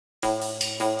My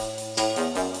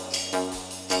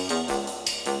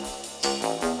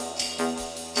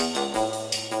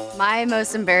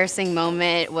most embarrassing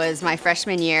moment was my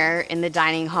freshman year in the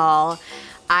dining hall.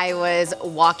 I was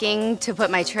walking to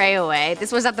put my tray away.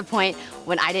 This was at the point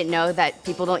when I didn't know that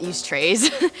people don't use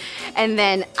trays. And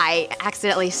then I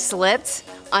accidentally slipped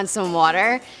on some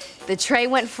water. The tray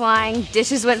went flying,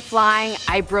 dishes went flying,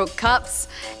 I broke cups,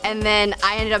 and then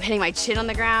I ended up hitting my chin on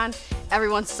the ground.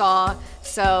 Everyone saw,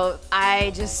 so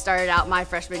I just started out my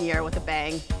freshman year with a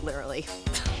bang, literally.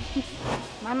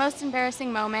 My most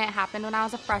embarrassing moment happened when I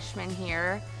was a freshman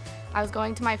here. I was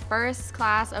going to my first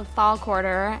class of fall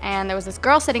quarter, and there was this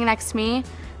girl sitting next to me.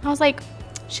 I was like,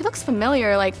 she looks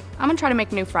familiar, like, I'm gonna try to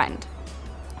make a new friend.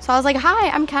 So I was like, hi,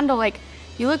 I'm Kendall, like,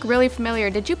 you look really familiar.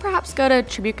 Did you perhaps go to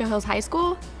Tribuca Hills High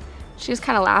School? She just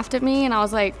kind of laughed at me, and I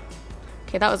was like,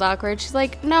 okay, that was awkward. She's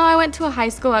like, no, I went to a high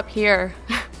school up here.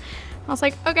 I was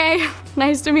like, okay,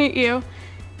 nice to meet you.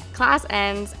 Class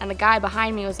ends, and the guy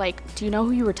behind me was like, do you know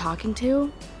who you were talking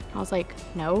to? I was like,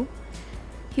 no.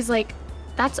 He's like,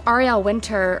 that's Ariel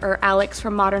Winter or Alex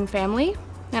from Modern Family.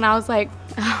 And I was like,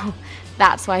 oh,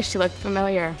 that's why she looked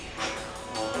familiar.